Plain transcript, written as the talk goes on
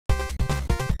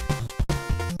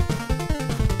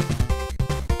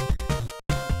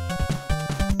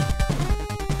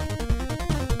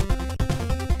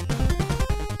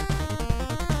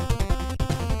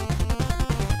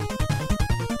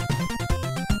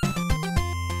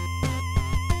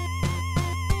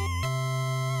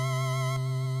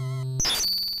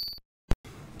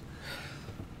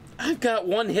got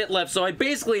 1 hit left, so I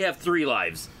basically have 3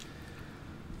 lives.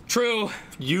 True.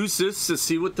 Use this to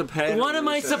see what the pattern is. What am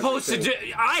I supposed to do?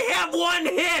 I have 1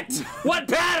 hit! What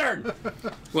pattern?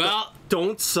 Well,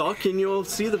 Don't suck and you'll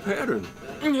see the pattern.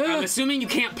 I'm assuming you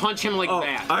can't punch him like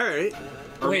that. Alright.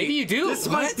 Or maybe you do. This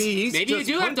might be easy. Maybe you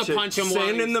do have to punch him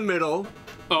Stand while in the middle.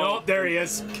 Oh, there he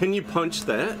is. Can you punch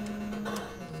that?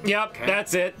 Yep,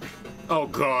 that's it. Oh,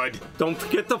 God. Don't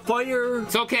forget the fire.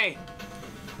 It's okay.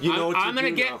 You know what I'm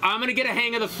gonna get. I'm gonna get a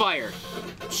hang of the fire.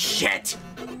 Shit!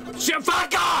 Shit!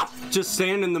 Fuck off! Just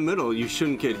stand in the middle. You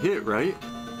shouldn't get hit, right?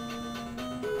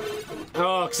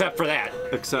 Oh, except for that.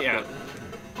 Except that.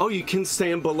 Oh, you can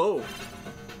stand below.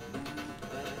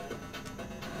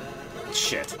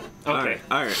 Shit. Okay.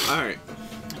 All right.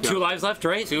 2 lives left,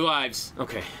 right? 2 lives.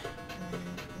 Okay.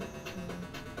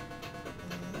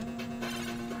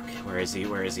 Where is he?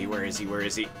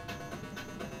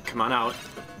 Come on out.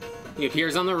 He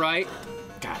appears on the right.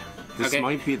 Got him. This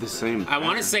might be the same. I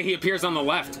want to say he appears on the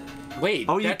left. Wait.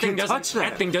 Oh, you can touch that.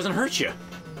 That thing doesn't hurt you.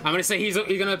 I'm gonna say he's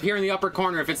gonna appear in the upper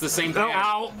corner if it's the same pattern.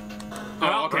 Ow!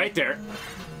 Oh, okay. Right there.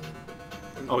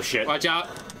 Oh shit! Watch out!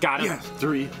 Got him. Yeah,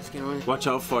 3. Watch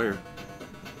out, fire.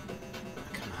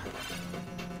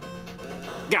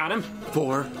 Got him.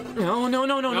 4. No,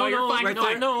 you're fine. Right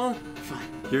there. No.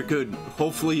 You're good.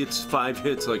 Hopefully it's 5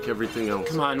 hits like everything else.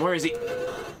 Come on, where is he?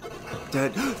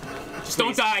 Dead. Just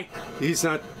don't die. He's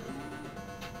not.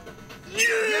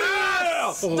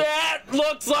 Yes! That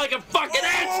looks like a fucking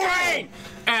end screen!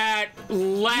 At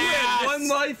last. You had 1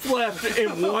 life left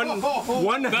and one The health and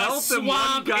 1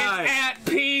 swamp is guy. at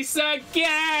peace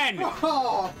again.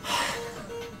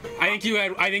 I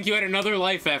think you had another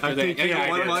life after that. I think you had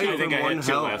 1 life and 1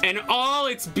 health. And all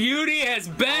its beauty has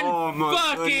been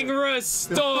fucking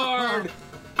restored.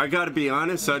 I gotta be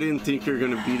honest, I didn't think you were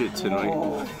gonna beat it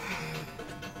tonight.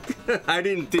 I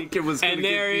didn't think it was gonna And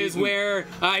there is where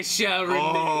I shall remain.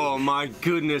 Oh my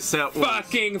goodness, that was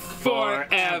fucking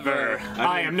forever.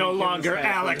 I am no longer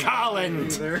Alec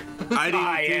Holland. I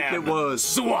didn't think it was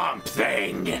Swamp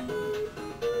Thing.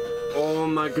 Oh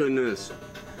my goodness.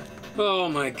 Oh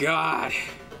my god.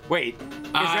 Wait,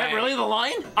 is that really the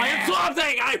line? I am Swamp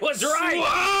Thing! I was right!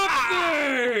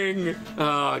 Swamp Thing!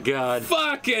 Oh, God.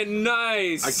 Fucking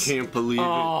nice! I can't believe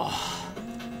it.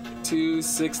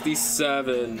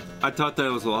 267. I thought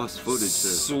that was lost footage.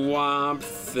 Swamp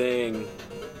Thing.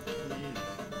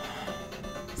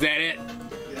 Is that it?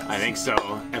 Yes. I think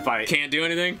so. If I can't do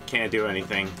anything? Can't do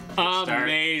anything.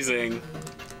 Amazing.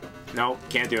 Nope,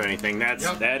 can't do anything.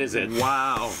 That is it.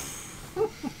 Wow.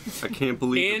 I can't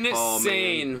believe it, Paul, man.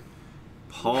 Insane.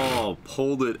 Paul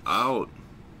pulled it out.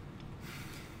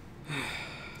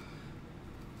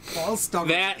 Paul's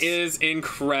stubbornness. That is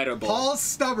incredible. Paul's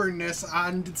stubbornness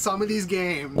on some of these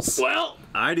games. Well,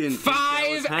 I didn't.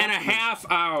 5.5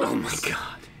 hours. Oh, my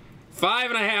God.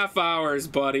 5.5 hours,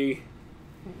 buddy.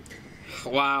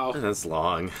 Wow. That's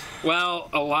long. Well,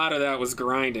 a lot of that was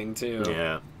grinding, too.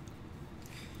 Yeah.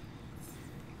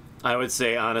 I would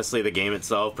say, honestly, the game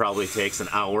itself probably takes an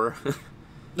hour.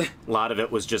 A lot of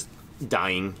it was just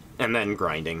dying and then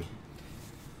grinding.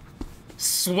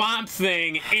 Swamp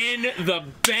Thing in the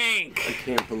bank. I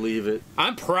can't believe it.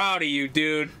 I'm proud of you,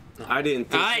 dude. I didn't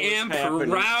think I it was am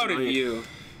happening proud of tonight. you.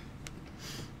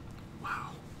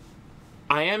 Wow.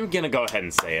 I am going to go ahead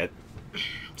and say it.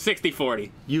 60-40.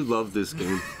 You love this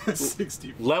game.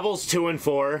 60. Levels 2 and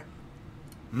 4,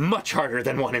 much harder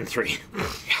than 1 and 3.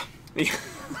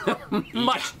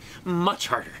 much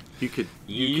harder. You could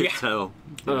tell.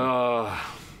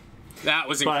 That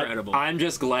was incredible. But I'm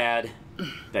just glad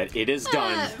that it is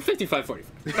done. 55-45.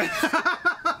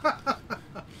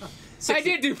 I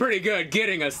did do pretty good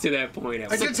getting us to that point.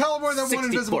 I could tell where that one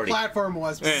invisible 60-40. platform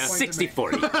was. Yeah.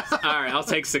 60-40. All right, I'll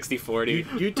take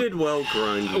 60-40. You did well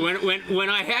grinding. When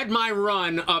I had my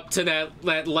run up to that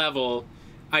level,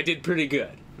 I did pretty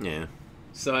good. Yeah.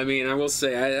 So I mean, I will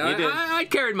say I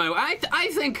carried my. I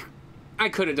think I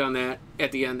could have done that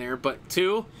at the end there, but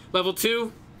level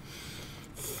 2,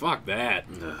 fuck that.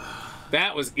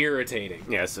 That was irritating.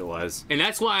 Yes, it was. And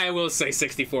that's why I will say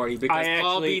 60-40, because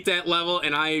Paul beat that level,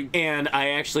 and I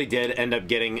actually did end up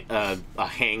getting a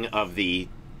hang of the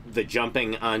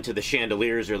jumping onto the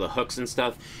chandeliers or the hooks and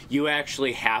stuff. You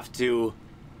actually have to,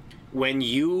 when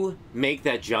you make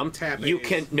that jump, you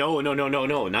can no,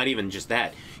 not even just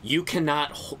that. You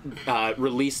cannot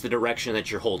release the direction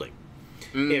that you're holding.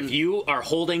 If you are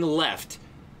holding left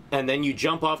and then you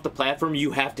jump off the platform,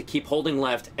 you have to keep holding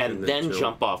left and then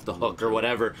jump off the hook or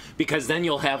whatever, because then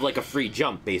you'll have like a free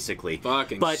jump basically.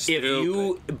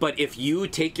 If you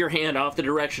take your hand off the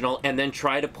directional and then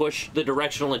try to push the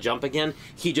directional and jump again,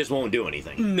 he just won't do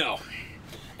anything. No.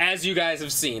 As you guys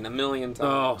have seen a million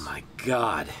Oh times. my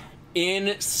god.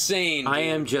 Insane. I dude.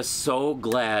 am just so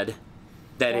glad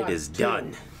that it God is damn.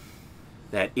 done.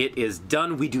 That it is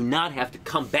done. We do not have to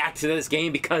come back to this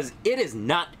game because it is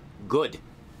not good.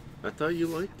 I thought you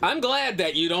liked it. I'm glad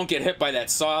that you don't get hit by that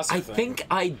saucer I thing. think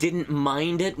I didn't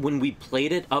mind it when we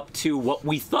played it up to what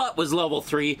we thought was level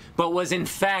 3, but was in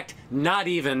fact not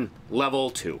even level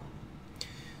 2.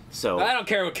 So I don't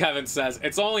care what Kevin says.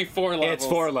 It's only 4 levels. it's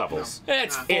 4 levels.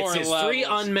 It's 4 It's his levels. 3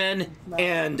 unmen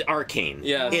and arcane.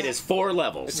 Yes. It is 4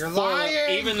 levels. You're Four-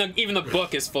 lying. Even the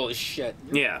book is full of shit.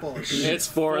 Yeah. Full of shit. It's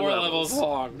 4 levels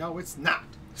long. No, it's not.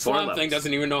 Swamp levels. Thing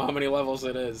doesn't even know how many levels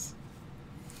it is.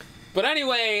 But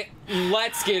anyway,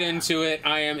 let's get into it.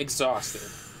 I am exhausted.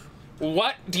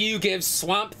 What do you give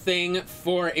Swamp Thing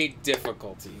for a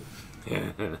difficulty?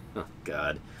 Oh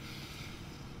god.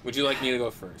 Would you like me to go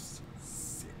first?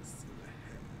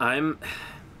 I'm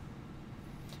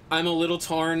I'm a little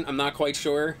torn. I'm not quite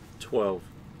sure. 12.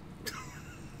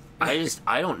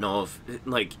 I don't know if,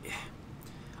 like,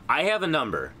 I have a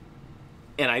number,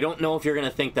 and I don't know if you're going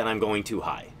to think that I'm going too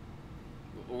high.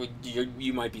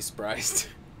 You might be surprised.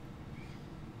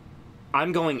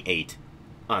 I'm going 8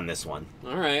 on this one.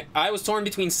 All right. I was torn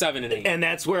between 7 and 8. And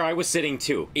that's where I was sitting,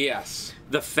 too. Yes.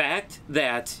 The fact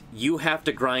that you have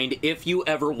to grind if you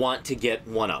ever want to get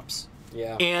 1-ups.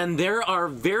 Yeah. And there are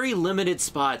very limited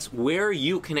spots where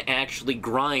you can actually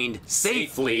grind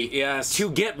safely yes. to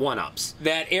get 1-ups.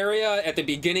 That area at the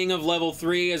beginning of level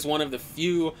 3 is one of the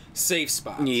few safe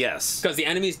spots. Yes. Because the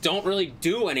enemies don't really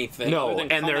do anything. No, other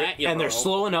than and come they're at you, and they're bro.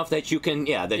 slow enough that you can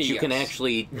you can Yes.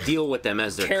 actually deal with them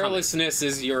as they're coming. Carelessness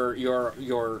is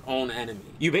your own enemy.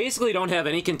 You basically don't have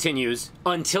any continues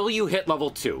until you hit level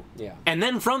 2. Yeah. And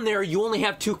then from there, you only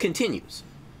have 2 continues.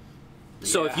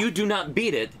 So if Yeah. you do not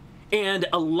beat it, and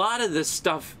a lot of this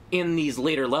stuff in these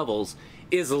later levels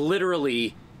is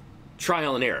literally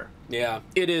trial and error. Yeah.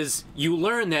 It is, you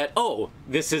learn that, oh,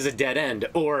 this is a dead end,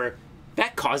 or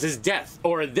that causes death,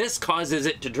 or this causes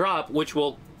it to drop, which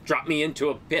will drop me into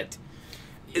a pit.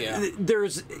 Yeah.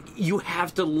 You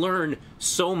have to learn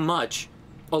so much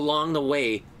along the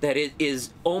way that it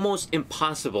is almost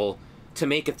impossible to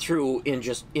make it through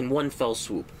in one fell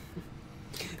swoop.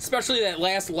 Especially that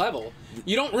last level.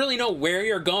 You don't really know where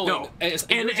you're going. No,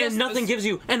 and nothing gives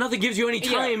you any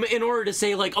time in order to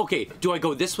say, like, okay, do I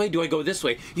go this way? Do I go this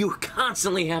way? You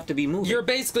constantly have to be moving. You're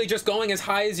basically just going as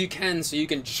high as you can so you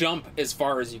can jump as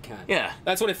far as you can. Yeah.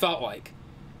 That's what it felt like.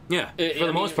 Yeah, for I the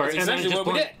mean, most part, it's and then essentially just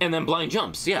what we did. and then blind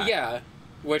jumps. Yeah, Yeah.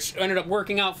 Which ended up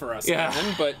working out for us. Yeah.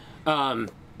 Then,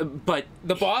 But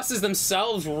the bosses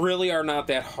themselves really are not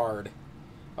that hard.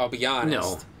 I'll be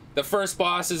honest. No. The first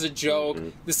boss is a joke.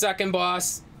 The second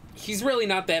boss, he's really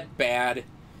not that bad.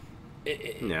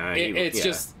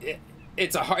 It's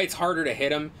harder to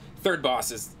hit him. Third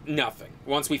boss is nothing.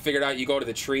 Once we figured out you go to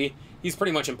the tree, he's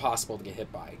pretty much impossible to get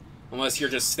hit by. Unless you're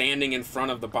just standing in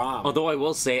front of the bomb. although I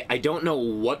will say, I don't know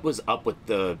what was up with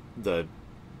the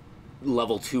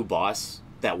level 2 boss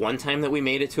that one time that we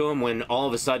made it to him when all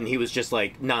of a sudden he was just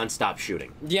like nonstop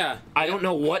shooting. Yeah. I don't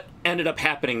know what ended up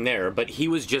happening there, but he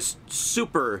was just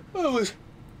super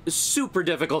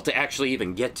difficult to actually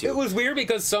even get to. It was weird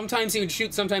because sometimes he would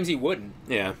shoot, sometimes he wouldn't.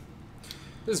 Yeah.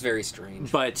 It was very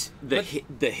strange. But the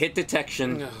hit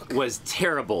detection Oh, was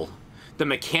terrible. The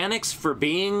mechanics for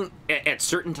being at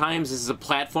certain times as a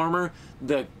platformer,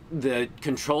 the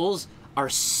controls are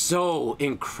so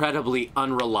incredibly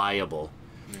unreliable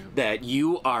that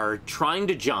you are trying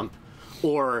to jump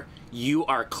or you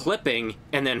are clipping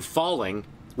and then falling,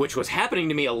 which was happening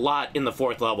to me a lot in the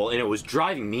 4th level, and it was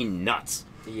driving me nuts.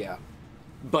 Yeah.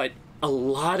 But a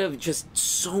lot of just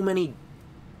so many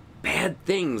bad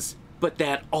things, but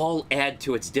that all add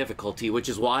to its difficulty, which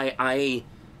is why I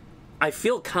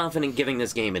feel confident giving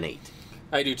this game an 8.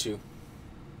 I do too.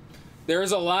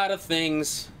 There's a lot of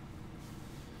things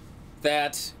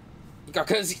that...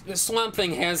 Because the Swamp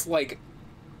Thing has, like,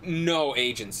 no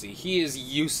agency. He is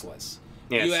useless.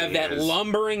 Yes, you have he that is.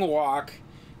 lumbering walk.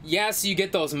 Yes, you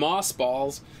get those moss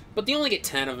balls, but you only get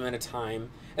 10 of them at a time.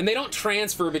 And they don't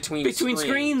transfer between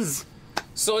screens.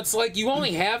 So it's like you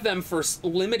only have them for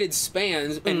limited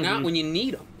spans and not when you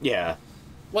need them. Yeah.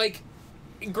 Like,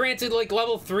 granted, like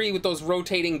level 3 with those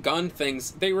rotating gun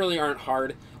things, they really aren't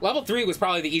hard. Level 3 was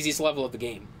probably the easiest level of the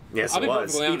game. Yes, I'll it be was.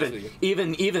 perfectly honest with you.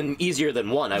 Even easier than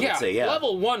 1, I would say, yeah.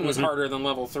 Level 1 was harder than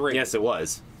level 3. Yes, it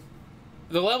was.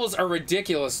 The levels are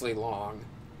ridiculously long.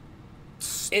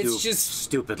 It's just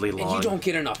stupidly long. and you don't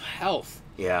get enough health.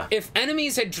 Yeah. If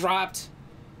enemies had dropped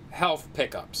health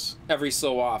pickups every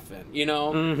so often, you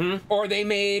know? Mm-hmm. Or they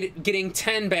made getting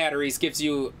 10 batteries gives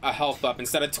you a health up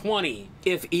instead of 20.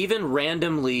 If even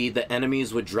randomly the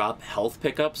enemies would drop health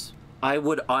pickups, I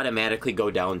would automatically go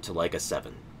down to like a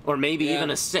 7. Or maybe even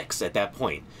a 6 at that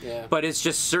point. Yeah. But it's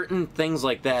just certain things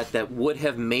like that that would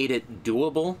have made it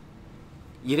doable.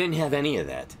 You didn't have any of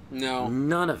that. No.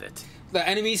 None of it. The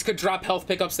enemies could drop health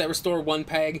pickups that restore 1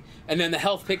 peg, and then the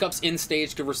health pickups in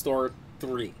stage could restore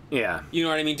 3. Yeah. You know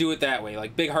what I mean? Do it that way,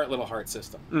 like big heart, little heart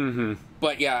system. Mm-hmm.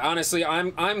 But yeah, honestly,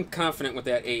 I'm confident with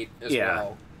that 8 as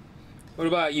well. What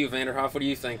about you, Vanderhoef? What do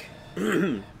you think?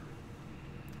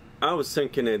 I was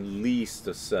thinking at least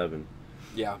a 7.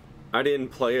 Yeah. I didn't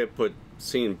play it, but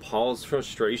seeing Paul's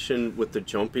frustration with the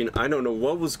jumping, I don't know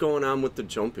what was going on with the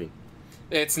jumping.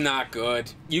 It's not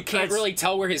good. You can't really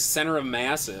tell where his center of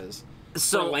mass is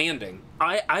for landing.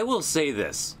 I will say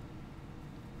this.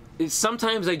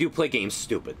 Sometimes I do play games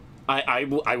stupid. I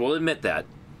will admit that.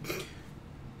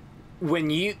 When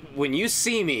you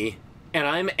see me and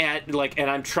I'm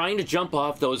I'm trying to jump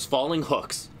off those falling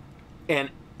hooks, and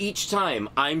each time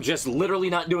I'm just literally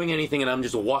not doing anything and I'm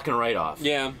just walking right off.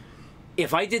 Yeah.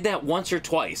 If I did that once or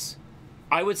twice,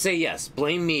 I would say yes,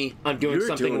 blame me, I'm doing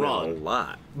something wrong. You're doing a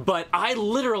lot. But I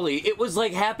literally, it was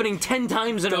like happening 10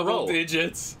 times in a row. Double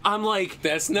digits. I'm like,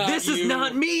 that's not this you. is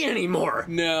not me anymore.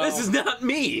 No. This is not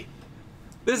me.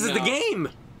 This is the game.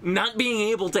 Not being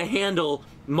able to handle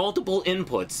multiple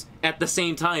inputs at the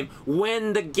same time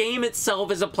when the game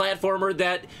itself is a platformer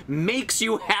that makes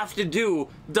you have to do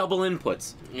double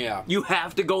inputs. Yeah. You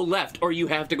have to go left or you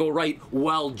have to go right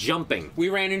while jumping. We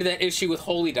ran into that issue with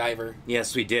Holy Diver.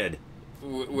 Yes, we did.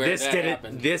 Where this that did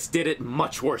happened. it. This did it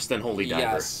much worse than Holy Diver.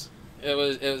 Yes. It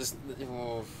was.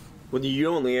 Oh. Well, you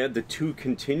only had the 2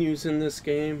 continues in this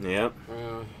game. Yep.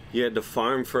 You had to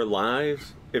farm for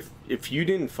lives. If you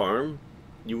didn't farm,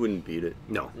 you wouldn't beat it.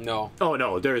 No. No. Oh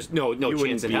no, there's no You chance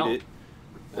wouldn't in beat hell. it.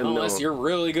 Unless you're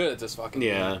really good at this fucking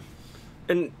game.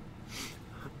 And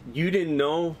you didn't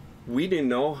know, we didn't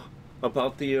know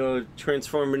about the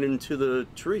transforming into the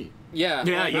tree. Yeah.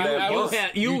 Yeah,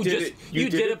 you did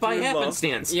did it by through love.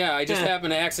 happenstance. Yeah, I just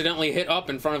happened to accidentally hit up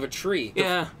in front of a tree.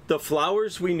 Yeah. The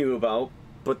flowers we knew about,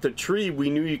 but the tree we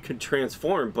knew you could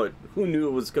transform, but who knew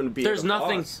it was going to be There's at a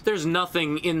nothing. boss? There's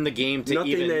nothing in the game to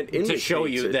Nothing even that to show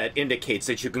indicates you it. that indicates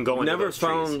that you can go into Never those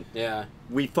found. trees. Yeah.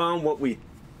 We found what we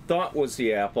thought was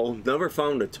the apple. Never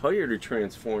found a tire to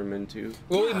transform into.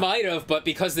 Well, we might have, but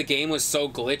because the game was so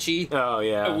glitchy, Oh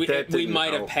yeah. we didn't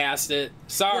might have help. passed it.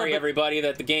 Sorry, Yeah, but- everybody,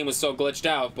 that the game was so glitched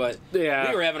out, but Yeah.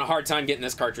 we were having a hard time getting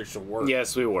this cartridge to work.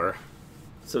 Yes, we were.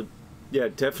 So, yeah,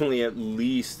 definitely at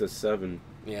least a 7.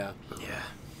 Yeah. Yeah.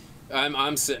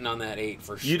 I'm sitting on that 8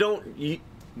 for sure. You don't.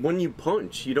 When you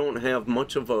punch, you don't have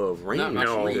much of a range. Not much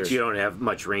No, range. you don't have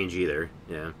much range either.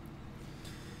 Yeah.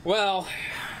 Well,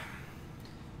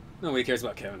 nobody cares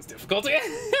about Kevin's difficulty.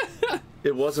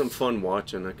 It wasn't fun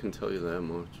watching. I can tell you that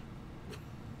much.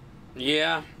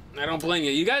 Yeah, I don't blame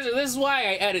you. You guys, this is why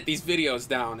I edit these videos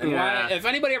down. And Yeah. why, if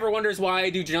anybody ever wonders why I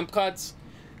do jump cuts,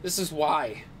 this is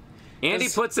why. Andy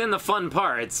puts in the fun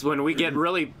parts when we get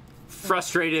really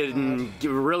frustrated and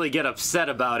really get upset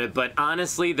about it, but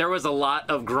honestly there was a lot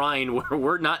of grind where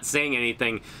we're not saying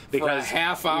anything because for a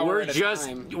half hour we're at a just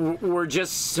time. we're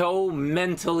just so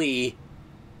mentally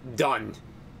done,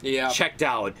 Yeah. checked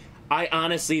out. I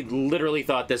honestly literally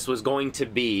thought this was going to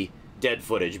be dead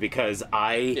footage because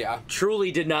I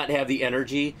truly did not have the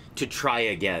energy to try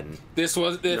again. This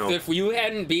was if you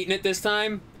hadn't beaten it this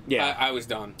time, Yeah. I was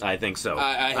done. I think so.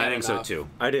 I had think so enough. too.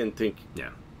 I didn't think Yeah.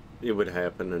 it would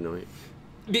happen tonight.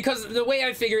 Because the way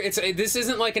I figure this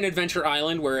isn't like an Adventure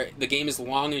Island where the game is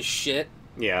long as shit,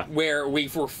 Yeah. where we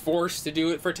were forced to do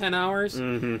it for 10 hours.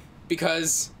 Mm-hmm.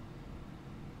 Because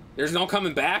there's no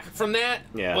coming back from that.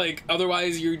 Yeah. Like,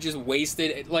 otherwise you're just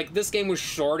wasted. Like, this game was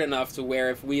short enough to where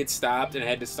if we had stopped and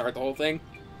had to start the whole thing,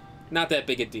 not that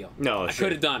big a deal. No, I sure.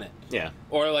 could have done it. Yeah.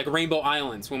 Or like Rainbow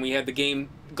Islands when we had the game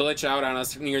glitch out on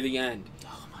us near the end.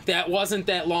 That wasn't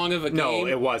that long of a game. No,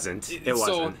 it wasn't. It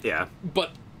wasn't. Yeah.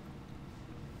 But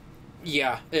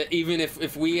yeah, even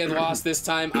if we had lost this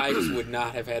time, I just would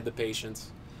not have had the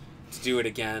patience to do it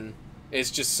again.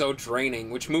 It's just so draining,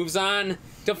 which moves on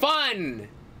to fun.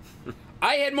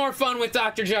 I had more fun with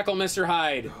Dr. Jekyll, Mr.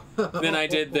 Hyde than I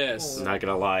did this. Not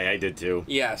gonna lie, I did too.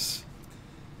 Yes.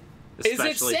 Especially,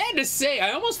 Is it sad to say?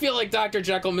 I almost feel like Dr.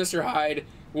 Jekyll, Mr. Hyde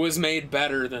was made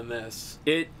better than this.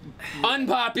 It.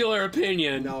 Unpopular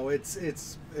opinion. No, it's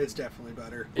definitely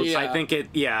better. Yeah. I think it.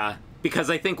 Yeah, because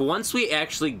I think once we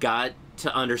actually got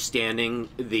to understanding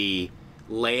the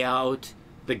layout,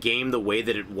 the game, the way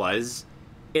that it was,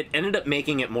 it ended up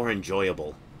making it more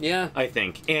enjoyable. Yeah. I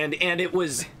think. And it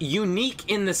was unique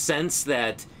in the sense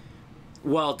that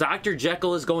while Dr.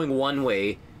 Jekyll is going one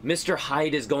way, Mr.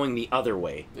 Hyde is going the other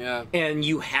way. Yeah. And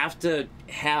you have to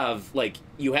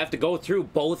go through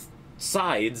both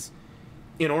sides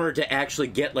in order to actually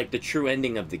get, like, the true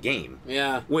ending of the game.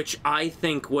 Yeah. Which I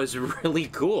think was really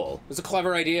cool. It was a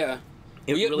clever idea.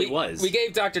 It really was. We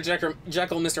gave Dr. Jekyll and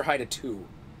Mr. Hyde a 2.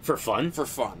 For fun? For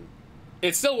fun.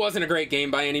 It still wasn't a great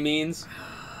game by any means.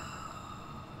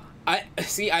 I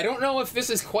don't know if this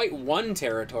is quite 1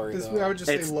 territory, though. I would just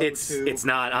say low 2. It's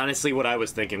not. Honestly, what I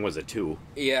was thinking was a 2.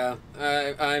 Yeah.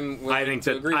 I'm willing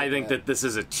to agree with that. that this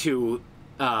is a 2,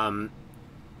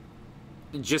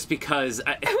 just because...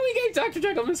 we gave Dr.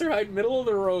 Jekyll and Mr. Hyde middle of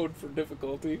the road for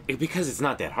difficulty. Because it's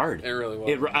not that hard. It really was.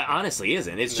 It honestly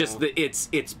isn't. It's just that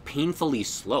it's painfully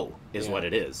slow is what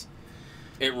it is.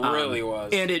 It really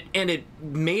was. And it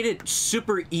made it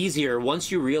super easier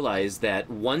once you realize that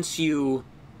once you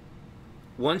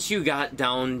got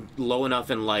down low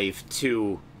enough in life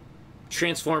to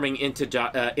transforming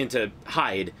into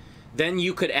Hyde, then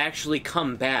you could actually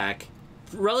come back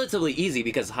relatively easy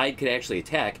because Hyde could actually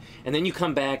attack, and then you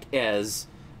come back as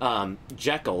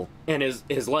Jekyll, and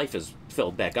his life is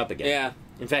filled back up again. Yeah.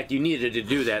 In fact, you needed to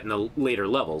do that in the later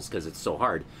levels because it's so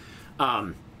hard.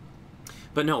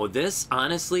 But no, this,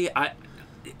 honestly, I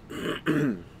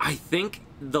think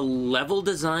the level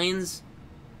designs,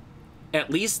 at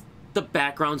least the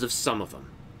backgrounds of some of them,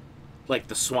 like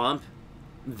the swamp,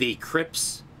 the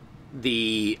crypts,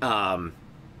 the, I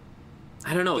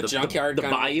don't know, the junkyard, the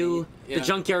bayou, the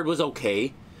junkyard was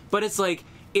okay, but it's like,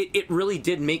 it really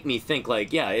did make me think,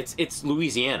 like, yeah, it's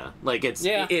Louisiana. Like,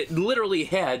 it literally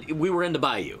we were in the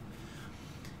bayou.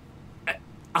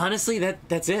 Honestly,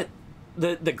 that's it.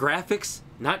 The graphics,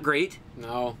 not great.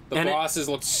 No. The bosses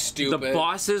looked stupid. The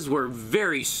bosses were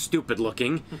very stupid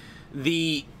looking.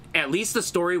 At least the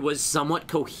story was somewhat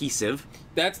cohesive.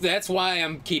 That's why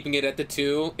I'm keeping it at the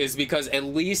 2, is because at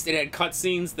least it had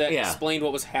cutscenes that explained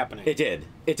what was happening. It did.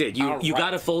 You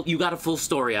got a full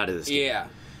story out of this game. Yeah.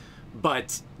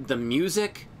 But the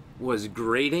music was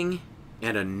grating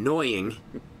and annoying.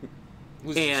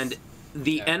 And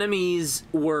the enemies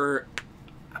were...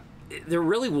 There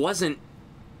really wasn't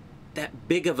that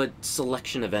big of a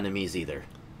selection of enemies either.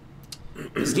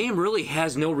 This game really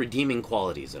has no redeeming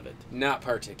qualities of it. Not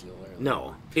particularly.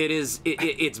 No.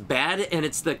 It's bad, and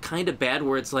it's the kind of bad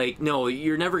where it's like, no,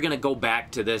 you're never going to go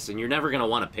back to this, and you're never going to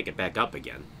want to pick it back up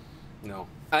again. No.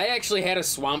 I actually had a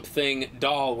Swamp Thing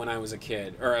doll when I was a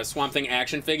kid, or a Swamp Thing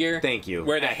action figure. Thank you.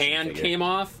 Where the hand came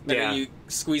off, and then you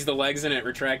squeeze the legs and it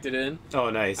retracted in. Oh,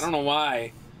 nice. I don't know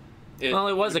why. It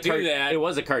was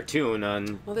a cartoon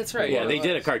on... Well, that's right. Yeah, they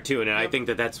did a cartoon, and I think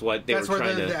that's what they were trying to...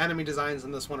 That's where the enemy designs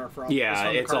in this one are from. Yeah,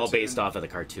 it's all based off of the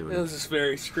cartoon. This is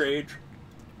very strange.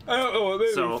 I don't know what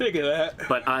made me think of that.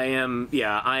 But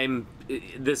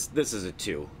this is a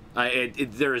 2.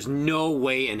 There is no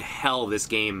way in hell this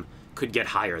game could get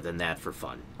higher than that for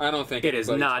fun. I don't think it is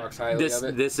not. Talks highly of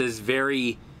it. This is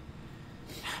very...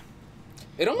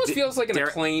 It almost feels like an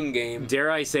Acclaim game. Dare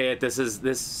I say it, this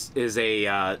is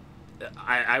a...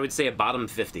 I would say a bottom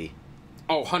 50.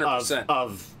 Oh, 100%.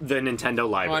 Of the Nintendo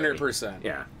library. 100%.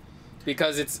 Yeah.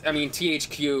 Because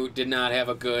THQ did not have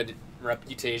a good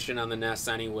reputation on the NES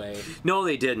anyway. No,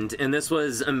 they didn't. And this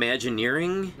was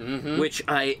Imagineering, which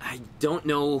I don't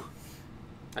know.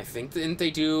 I think didn't they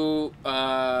do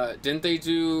Back to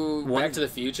the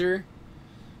Future?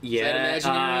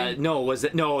 Yeah.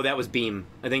 No, that was Beam.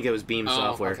 I think it was Beam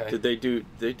software. Okay.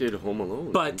 They did Home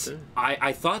Alone. But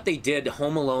I thought they did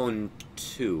Home Alone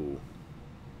 2.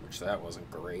 Which that wasn't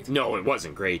great. No, it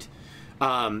wasn't great.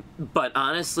 But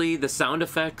honestly, the sound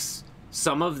effects,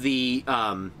 some of the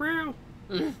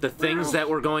things that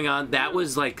were going on, that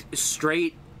was like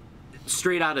straight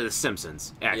out of The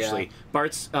Simpsons, actually. Yeah.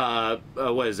 Bart's,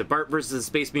 what is it? Bart versus the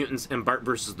Space Mutants and Bart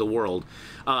versus the World.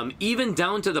 Even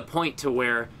down to the point to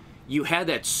where you had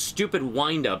that stupid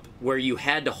wind-up where you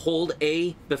had to hold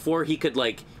A before he could,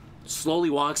 like, slowly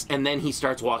walks, and then he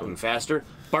starts walking faster.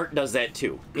 Bart does that,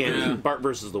 too, in Bart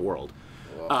versus the World.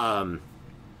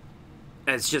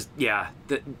 It's just,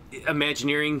 the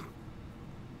Imagineering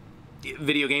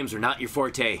video games are not your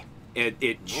forte.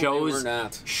 It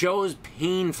shows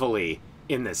painfully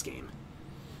in this game.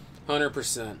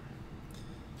 100%.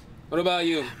 What about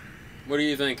you? What do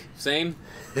you think? Same?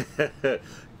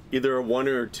 Either a 1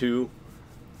 or a 2.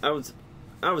 I was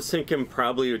thinking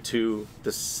probably a 2.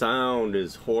 The sound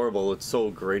is horrible. It's so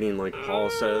grating, like Paul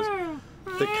says.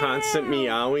 The constant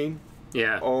meowing.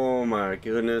 Yeah. Oh my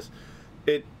goodness.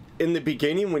 In the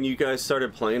beginning when you guys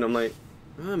started playing, I'm like,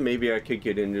 maybe I could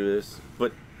get into this,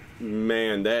 but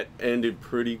man, that ended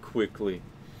pretty quickly.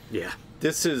 Yeah.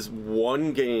 This is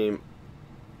one game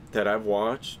that I've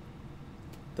watched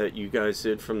that you guys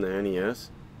did from the NES,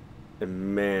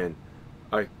 and man,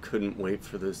 I couldn't wait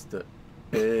for this to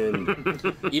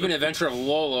end. Even Adventure of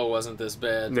Lolo wasn't this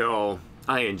bad. No,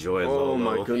 I enjoyed Lolo. Oh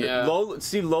my goodness.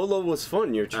 Yeah. Lolo was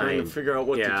fun. You're trying to figure out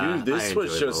what to do. This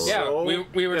was just Yeah, we were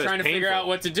It was trying to figure painful. out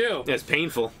what to do. It's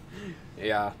painful.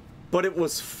 Yeah. But it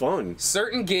was fun.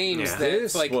 Certain games Yeah. that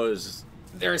This like was...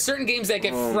 there are certain games that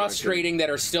get Oh my frustrating that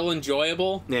are still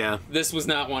enjoyable. Yeah. This was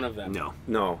not one of them. No,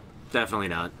 No. definitely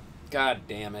not. God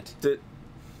damn it.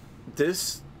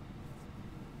 This...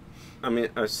 I mean,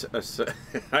 I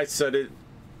said it.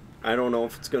 I don't know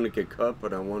if it's going to get cut,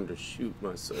 but I wanted to shoot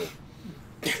myself.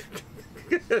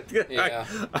 Yeah.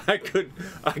 I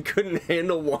couldn't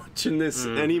handle watching this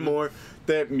anymore.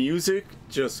 That music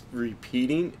just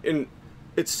repeating, and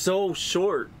it's so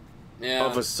short Yeah.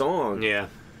 of a song Yeah.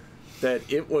 that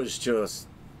it was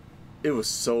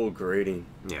so grating.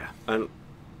 Yeah. I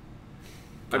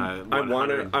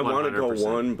want to go 100%.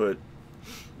 one, but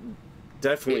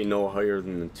definitely no higher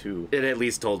than the two. It at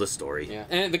least told a story. Yeah,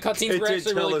 and the cutscenes It were did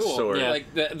actually tell really a cool. story. Yeah.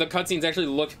 Like the cutscenes actually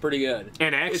looked pretty good.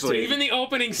 And actually, Even the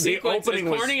opening sequence, as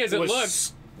corny as it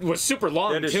looked, was super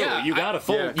long That is- too. Yeah, you got a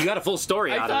full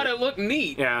story I out thought of it looked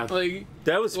neat. Yeah. Like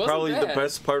That was It wasn't probably the bad.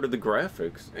 best part of the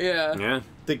graphics. yeah. Yeah.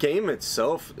 The game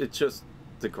itself, the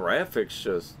graphics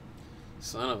just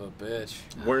Son of a bitch.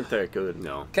 weren't that good.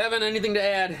 No. Kevin, anything to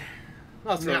add?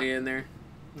 I'll throw No. you in there.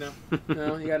 No,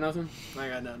 No, you got nothing? I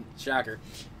got none. Shocker.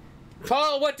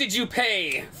 Paul, what did you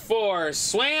pay for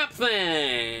Swamp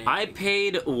Thing? I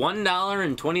paid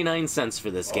 $1.29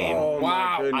 for this game. Oh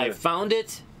Wow. my I goodness. found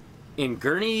it in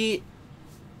Gurnee,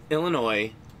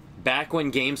 Illinois, back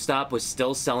when GameStop was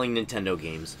still selling Nintendo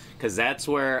games, because that's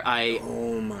where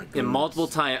Oh my goodness. in multiple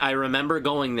times I remember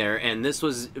going there, and this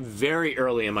was very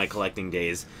early in my collecting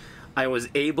days. I was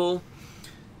able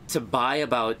to buy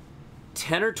about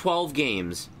 10 or 12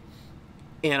 games,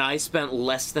 and I spent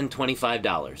less than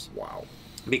 $25. Wow.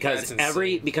 Because That's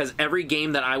insane. every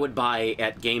game that I would buy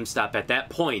at GameStop at that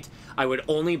point, I would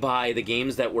only buy the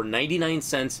games that were 99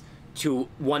 cents to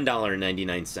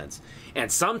 $1.99.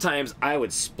 And sometimes I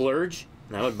would splurge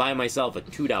and I would buy myself a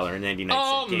 $2.99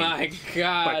 Oh game. my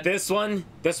god. But this one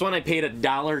I paid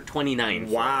 $1.29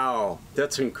 for. Wow.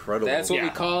 That's incredible. That's what we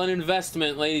Yeah. call an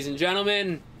investment, ladies and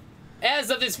gentlemen.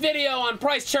 As of this video on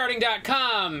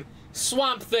pricecharting.com,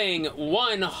 Swamp Thing,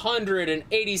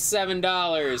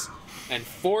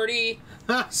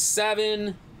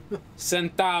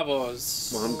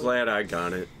 $187.47. Well, I'm glad I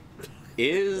got it.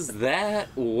 Is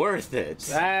that worth it?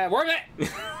 Worth it!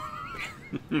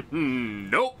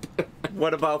 Nope.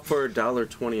 What about for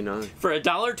 $1.29? For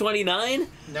 $1.29,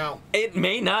 No, it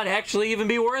may not actually even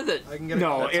be worth it. I can get a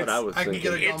no, That's what I it's was I can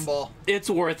thinking. get a gumball. it's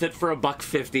worth it for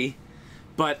 $1.50,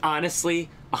 but honestly,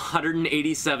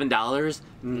 $187,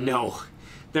 no.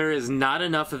 There is not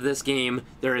enough of this game.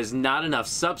 There is not enough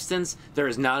substance. There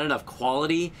is not enough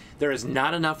quality. There is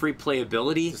not enough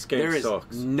replayability. This game there is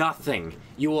sucks. nothing.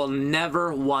 You will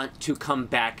never want to come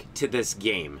back to this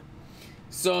game.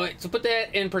 So, to put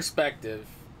that in perspective,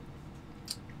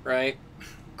 right?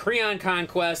 Creon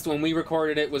Conquest, when we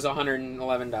recorded it, was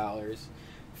 $111.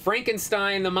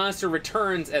 Frankenstein, The Monster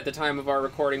Returns, at the time of our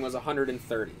recording, was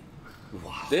 $130.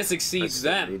 Wow. This I exceeds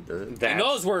still them. need that. That's, And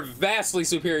those were vastly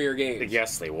superior games.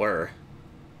 yes, they were.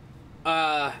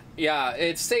 Yeah,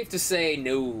 it's safe to say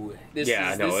no. This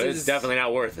It's definitely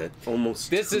not worth it.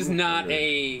 Almost. This is not 200.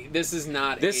 a. This is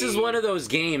not. This is one of those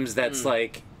games that's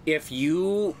like, if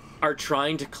you are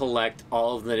trying to collect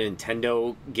all of the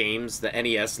Nintendo games, the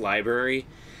NES library,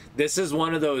 this is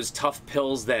one of those tough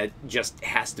pills that just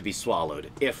has to be swallowed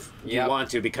if you Yep.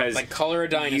 want to, because like Color a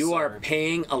Dinosaur. you are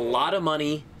paying a lot of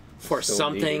money for Still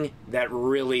something need that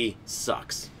really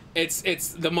sucks. It's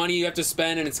the money you have to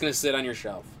spend, and it's going to sit on your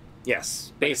shelf.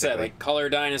 Yes, Like I said, basically. like Color a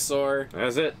Dinosaur.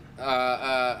 That's it.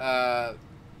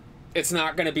 It's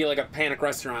not going to be like a Panic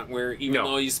Restaurant where even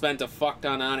No. though you spent a fuck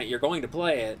ton on it, you're going to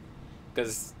play it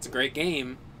because it's a great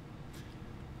game.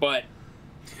 But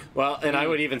Well, and I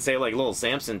would even say like Little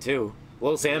Samson too.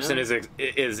 Little Samson Yeah.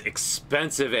 is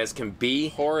expensive as can be,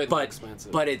 Horridly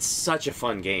expensive. but it's such a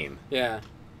fun game. yeah,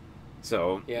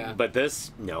 So Yeah. but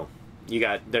this no, you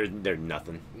got they're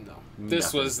nothing. no.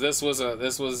 This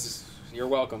Nothing. was. You're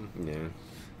welcome. Yeah.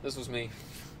 This was me.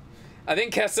 I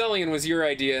think Castellian was your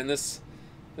idea, and this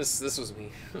was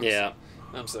me. Yeah.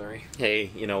 I'm sorry. Hey,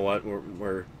 you know what?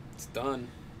 We're It's done.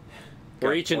 we're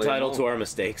Gotta each play entitled them to all. our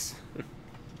mistakes.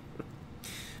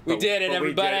 We did it, But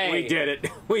everybody. We did it.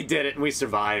 We did it, and we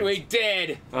survived. We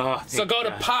did. Oh, So go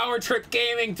to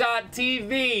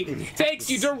powertripgaming.tv. Takes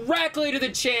you directly to the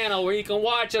channel where you can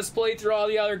watch us play through all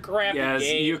the other crappy games.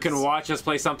 Yes, you can watch us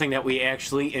play something that we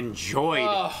actually enjoyed.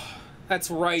 Oh, that's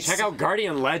right. Check out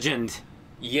Guardian Legend.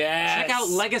 Yes. Check out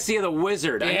Legacy of the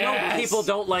Wizard. I know Yes. people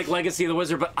don't like Legacy of the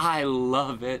Wizard, but I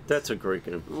love it. That's a great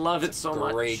game. Love it so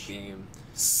much. Great game.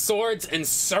 Swords and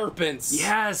Serpents.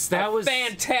 Yes, that was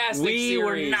fantastic. We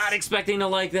were not expecting to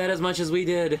like that as much as we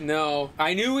did. No,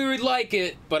 I knew we would like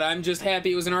it, but I'm just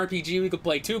happy it was an RPG we could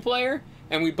play 2-player,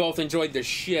 and we both enjoyed the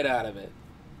shit out of it.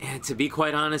 And to be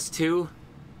quite honest, too,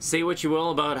 say what you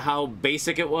will about how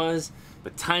basic it was,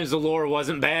 but Times the Lore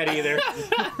wasn't bad either.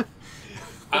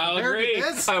 I'll agree.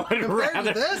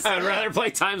 I'd rather play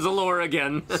Times the Lore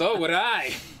again. So would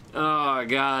I. Oh,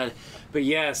 God. But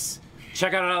yes,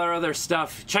 check out our other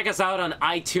stuff. Check us out on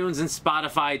iTunes and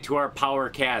Spotify to our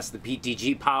Powercast, the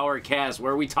PTG Powercast,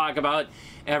 where we talk about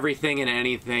everything and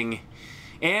anything.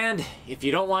 And if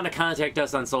you don't want to contact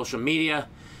us on social media,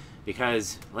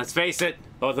 because let's face it,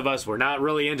 both of us, we're not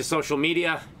really into social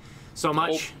media so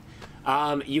much,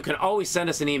 you can always send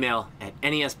us an email at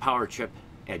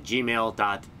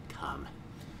nespowertrip@gmail.com.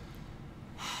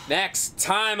 Next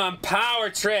time on Power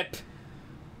Trip.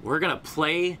 We're going to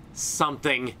play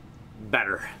something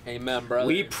better. Amen, brother.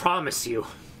 We promise you.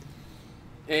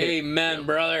 Amen,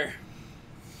 brother.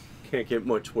 Can't get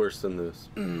much worse than this.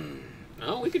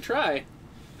 Oh, we could try.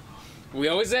 We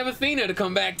always have Athena to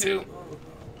come back to.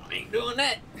 I ain't doing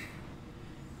that.